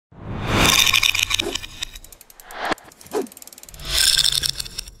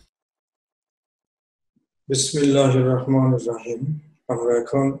Bismillahirrahmanirrahim. আমরা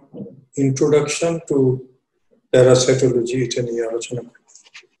এখন introduction to parasitology এটা নিয়ে আলোচনা করব।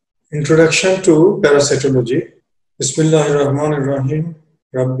 Introduction to parasitology. Bismillahirrahmanirrahim.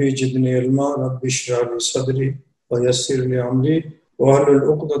 Rabbi jidni ilma, Rabbi shrah li sadri, wa yassir li amri, wa hlul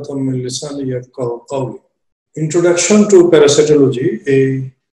 'uqdatam min lisani yafqahu qawli. Introduction to parasitology এই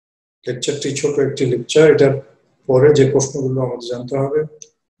লেকচারটি ছোট একটি লেকচার। এটার পরে যে প্রশ্নগুলো আমাদের জানতে হবে: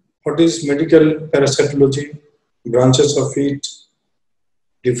 What is medical parasitology? Branches of it.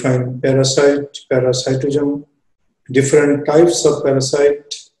 Define parasite, parasitism, different types of parasite,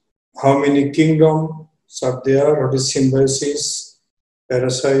 how many kingdoms are there, what is symbiosis,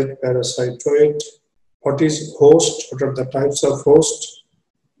 parasite, parasitoid, what is host, what are the types of host,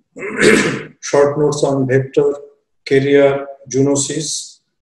 short notes on vector, carrier, zoonosis,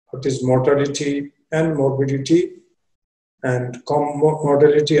 what is mortality and morbidity, and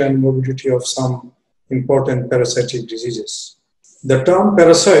mortality and morbidity of some important parasitic diseases. The term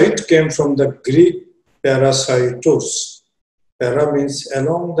parasite came from the Greek parasitos. Para means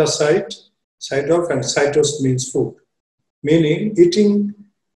along the side of, and cytos means food, meaning eating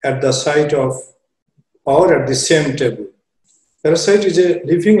at the side of or at the same table. Parasite is a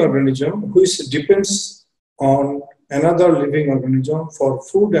living organism which depends on another living organism for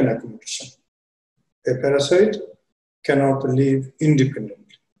food and accommodation. A parasite cannot live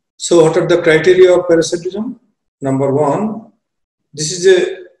independently. So what are the criteria of parasitism? Number one, this is a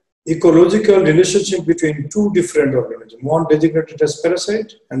ecological relationship between two different organisms, one designated as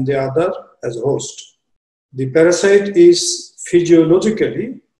parasite and the other as host. The parasite is physiologically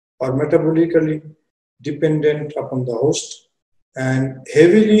or metabolically dependent upon the host, and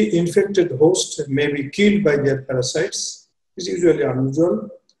heavily infected hosts may be killed by their parasites. It's usually unusual.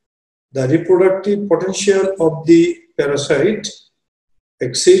 The reproductive potential of the parasite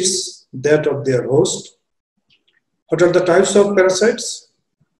exceeds that of their host. What are the types of parasites?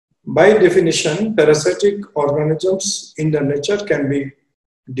 By definition, parasitic organisms in the nature can be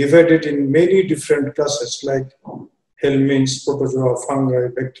divided in many different classes like helminths, protozoa, fungi,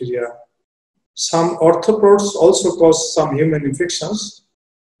 bacteria. Some arthropods also cause some human infections,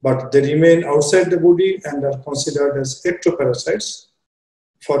 but they remain outside the body and are considered as ectoparasites.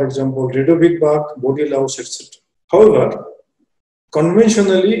 For example, radiobic bug, body louse, etc. However,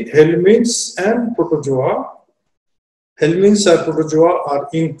 conventionally, helminths and protozoa are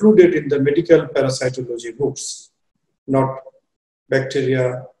included in the medical parasitology books, not bacteria,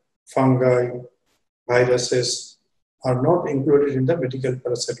 fungi, viruses are not included in the medical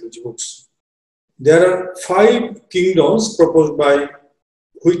parasitology books. There are 5 kingdoms proposed by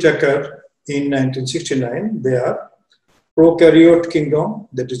Whitaker in 1969. They are prokaryote kingdom,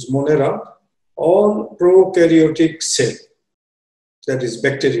 that is Monera, all prokaryotic cell, that is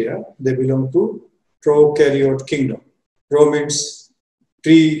bacteria, they belong to prokaryote kingdom. Pro means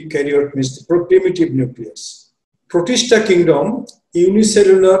pre-karyote, means the primitive nucleus. Protista kingdom,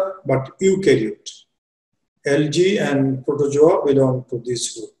 unicellular but eukaryote. Algae and protozoa belong to this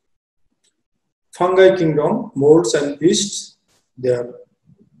group. Fungi kingdom, molds and yeasts, they are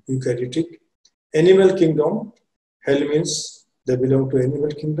eukaryotic. Animal kingdom, helminths, they belong to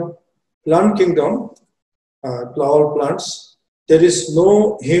animal kingdom. Plant kingdom, all plants. There is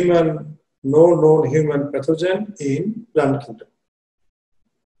no known human pathogen in plant kingdom.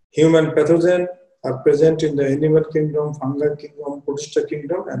 Human pathogen are present in the animal kingdom, fungi kingdom, protista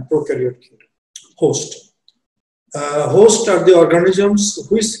kingdom, and prokaryote kingdom. Host. Hosts are the organisms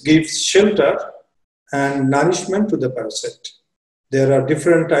which give shelter and nourishment to the parasite. There are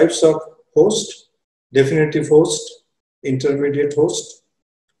different types of host: definitive host, intermediate host,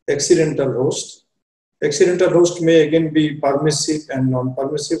 accidental host. Accidental host may again be permissive and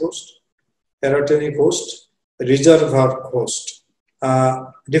non-permissive host, parotenic host, reservoir host.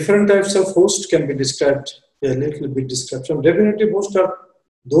 Different types of host can be described, a little bit description. Definitive host are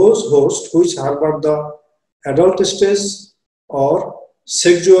those hosts which harbor the adult stage or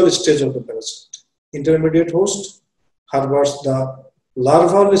sexual stage of the parasite. Intermediate host harbors the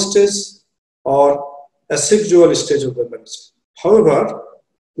larval stage or asexual stage of the parasite. However,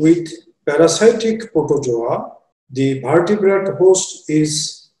 with parasitic protozoa, the vertebrate host is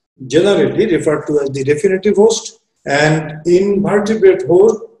generally referred to as the definitive host, and invertebrate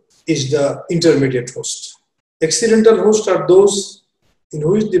host is the intermediate host. Accidental hosts are those in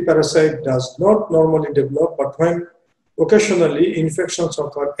which the parasite does not normally develop, but when occasionally infections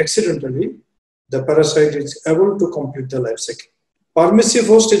occur accidentally, the parasite is able to complete the life cycle. Permissive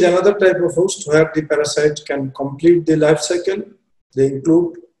host is another type of host where the parasite can complete the life cycle. They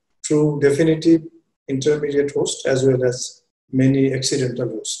include true definitive intermediate host as well as many accidental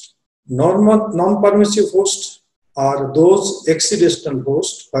hosts. Non-permissive hosts are those excidental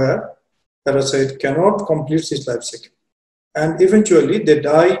hosts where parasite cannot complete its life cycle and eventually they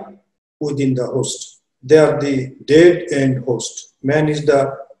die within the host. They are the dead-end host. Man is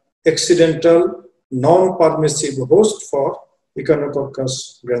the accidental, non-permissive host for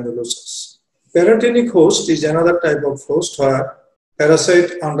Echinococcus granulosus. Parotenic host is another type of host where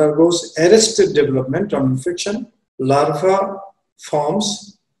parasite undergoes arrested development on infection. Larva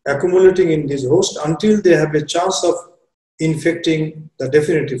forms accumulating in this host until they have a chance of infecting the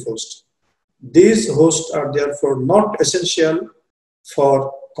definitive host. These hosts are therefore not essential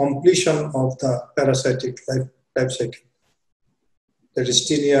for completion of the parasitic life cycle. That is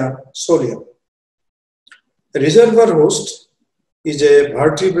Tinea solium. A reservoir host is a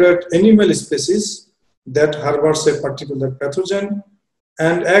vertebrate animal species that harbors a particular pathogen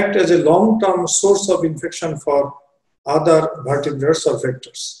and act as a long-term source of infection for other vertebrates or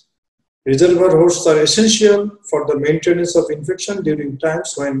vectors. Reservoir hosts are essential for the maintenance of infection during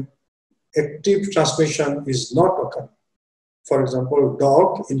times when active transmission is not occurring. For example,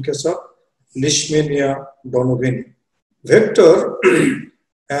 dog in case of Leishmania donovani. Vector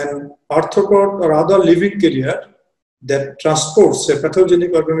an arthropod or other living carrier that transports a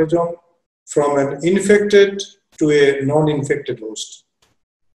pathogenic organism from an infected to a non-infected host.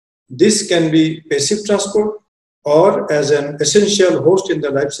 This can be passive transport or as an essential host in the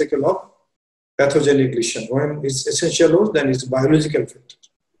life cycle of pathogenic lesion. When it's essential host, then it's biological factor.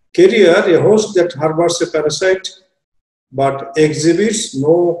 Carrier, a host that harbors a parasite but exhibits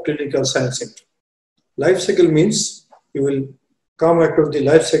no clinical sign symptom. Life cycle means you will come across the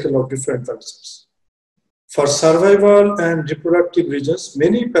life cycle of different parasites. For survival and reproductive reasons,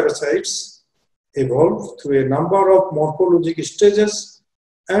 many parasites evolve through a number of morphologic stages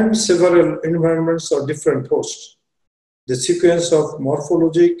and several environments or different hosts. The sequence of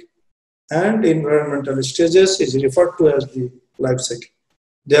morphologic and environmental stages is referred to as the life cycle.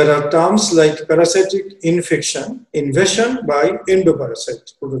 There are terms like parasitic infection, invasion by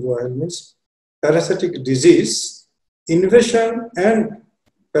endoparasite, Protozoa means parasitic disease, invasion and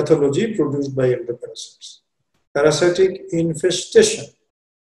pathology produced by endoparasites. Parasitic infestation,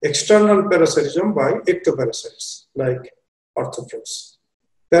 external parasitism by ectoparasites like arthropods.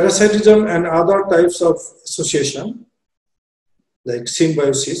 Parasitism and other types of association like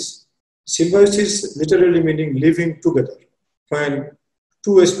symbiosis. Symbiosis literally meaning living together. When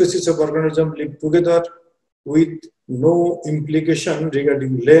two species of organisms live together with no implication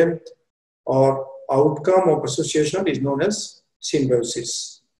regarding length or outcome of association is known as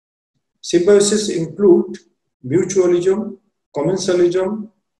symbiosis. Symbiosis include mutualism, commensalism,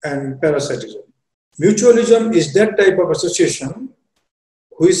 and parasitism. Mutualism is that type of association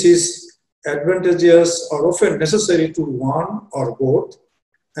which is advantageous or often necessary to one or both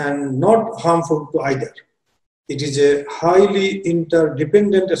and not harmful to either. It is a highly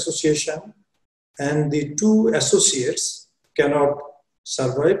interdependent association and the two associates cannot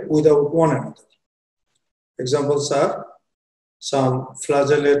survive without one another. Examples are some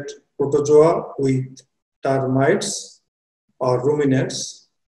flagellate protozoa with termites or ruminants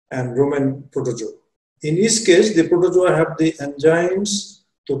and rumen protozoa. In each case, the protozoa have the enzymes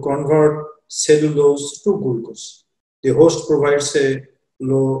to convert cellulose to glucose. The host provides a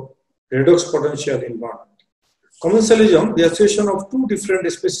low redox potential environment. Commensalism, the association of two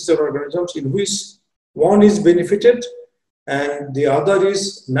different species of organisms in which one is benefited and the other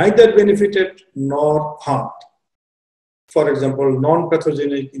is neither benefited nor harmed. For example,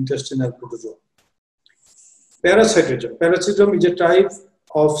 non-pathogenic intestinal protozoa. Parasitism. Parasitism is a type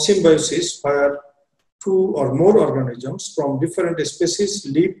of symbiosis where two or more organisms from different species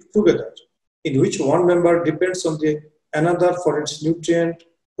live together, in which one member depends on the another for its nutrient,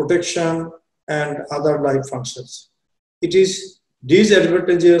 protection, and other life functions. It is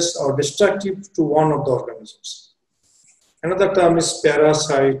disadvantageous or destructive to one of the organisms. Another term is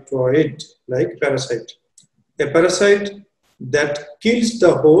parasitoid, like parasite. A parasite that kills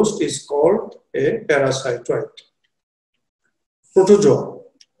the host is called a parasitoid. Protozoa,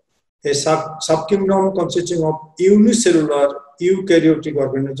 a subkingdom consisting of unicellular eukaryotic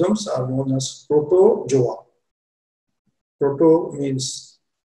organisms are known as protozoa. Proto means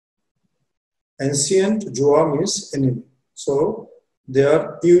ancient, zoa means enemy. So they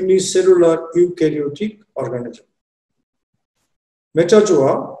are unicellular eukaryotic organisms.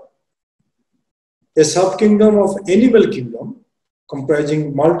 Metazoa, a subkingdom of animal kingdom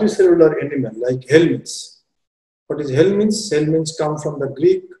comprising multicellular animal like helminths. What is helminths? Helminths come from the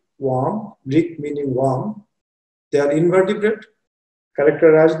Greek worm, Greek meaning worm. They are invertebrate,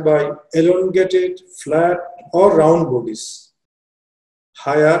 characterized by elongated, flat or round bodies.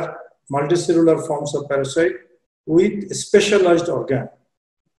 Higher multicellular forms of parasite with specialized organ.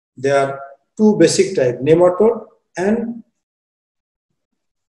 There are two basic types, nematode and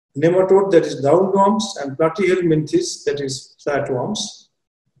nematode, that is roundworms, and platyhelminthes, that is flatworms.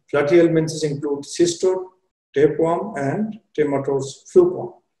 Platyhelminthes include cystode, tapeworm, and nematodes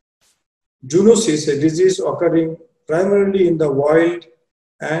flukeworm. Zoonosis, a disease occurring primarily in the wild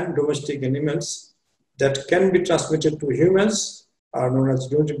and domestic animals that can be transmitted to humans, are known as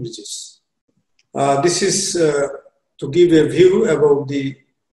zoonotic disease. This is to give a view about the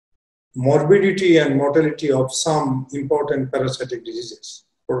morbidity and mortality of some important parasitic diseases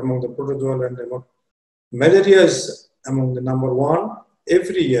among the protozoal and the malaria is among the number one.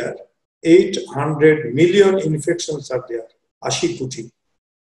 Every year, 800 million infections are there, 80 koti,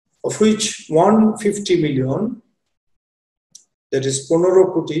 of which 150 million, that is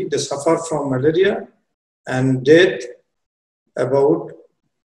 15 koti, they suffer from malaria, and death about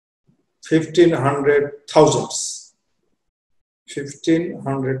 1,500,000.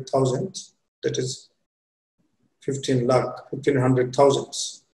 1,500,000, that is 15 lakh,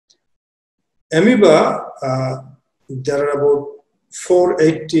 1,500,000. Amoeba, there are about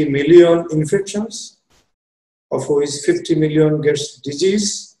 480 million infections, of which 50 million gets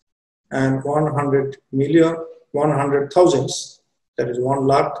disease, and 100,000, that is 1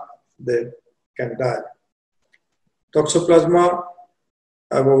 lakh, they can die. Toxoplasma,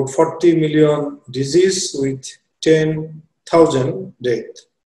 about 40 million disease with 10,000 death.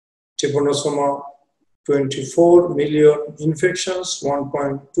 Trypanosoma, 24 million infections,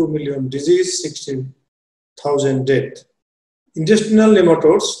 1.2 million disease, 60,000 death. Intestinal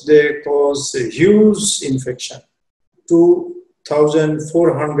nematodes, they cause a huge infection,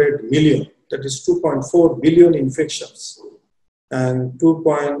 2,400 million, that is 2.4 billion infections, and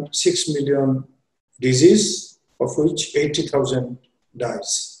 2.6 million disease, of which 80,000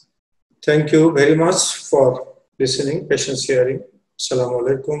 dies. Thank you very much for listening, patience hearing. Assalamu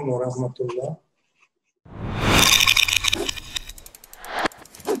alaikum wa rahmatullah.